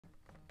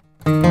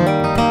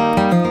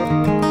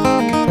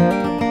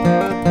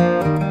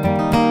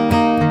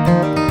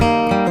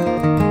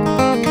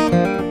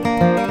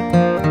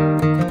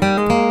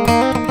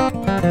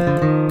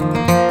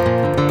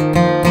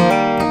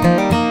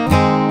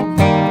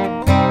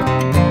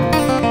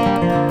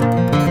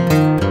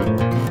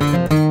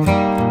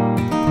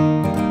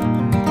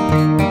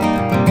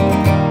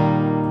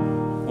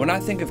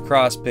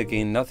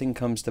cross-picking, nothing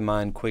comes to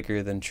mind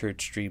quicker than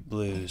Church Street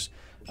Blues.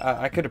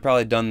 I could have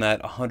probably done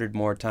that 100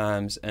 more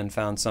times and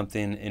found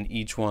something in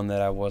each one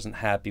that I wasn't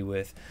happy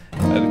with.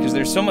 Because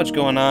there's so much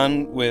going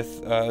on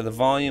with the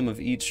volume of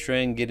each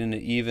string, getting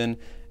it even,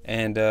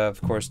 and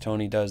of course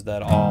Tony does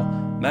that all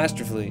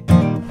masterfully.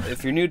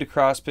 If you're new to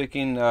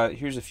cross-picking,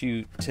 here's a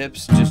few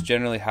tips, just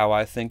generally how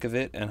I think of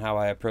it and how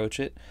I approach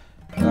it.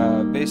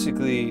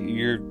 Basically,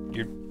 you're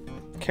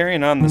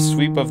carrying on the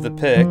sweep of the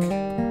pick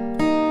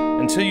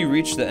until you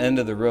reach the end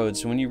of the road.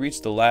 So when you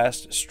reach the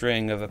last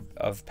string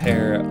of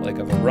pair, like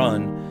of a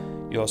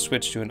run, you'll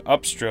switch to an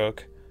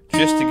upstroke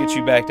just to get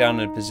you back down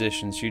in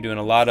position. So you're doing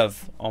a lot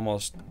of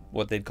almost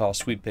what they'd call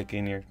sweep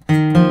picking here.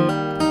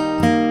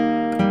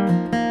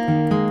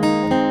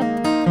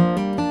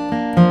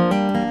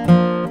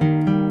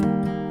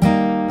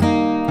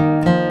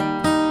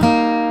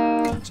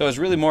 So it's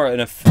really more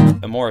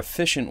a more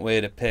efficient way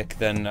to pick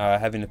than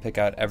having to pick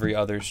out every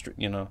other,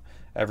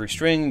 every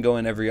string, go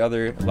in every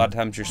other. A lot of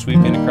times you're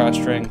sweeping a cross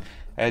string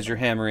as you're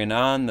hammering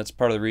on. That's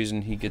part of the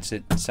reason he gets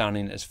it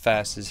sounding as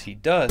fast as he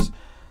does.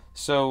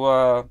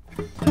 So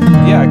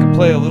yeah, I could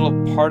play a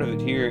little part of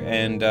it here,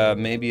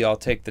 and maybe I'll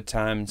take the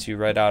time to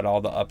write out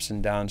all the ups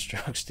and down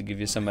strokes to give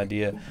you some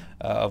idea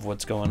of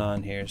what's going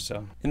on here.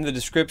 So in the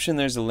description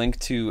there's a link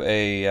to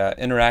a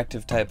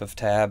interactive type of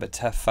tab, a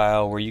TEF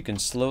file, where you can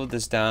slow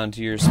this down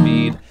to your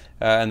speed,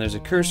 and there's a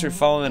cursor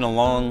following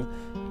along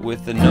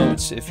with the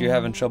notes if you're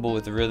having trouble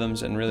with the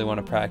rhythms and really want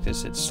to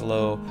practice it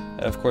slow.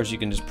 Of course you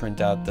can just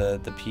print out the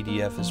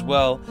PDF as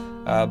well,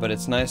 but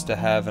it's nice to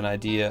have an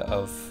idea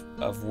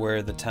of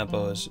where the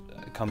tempo is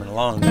coming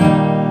along.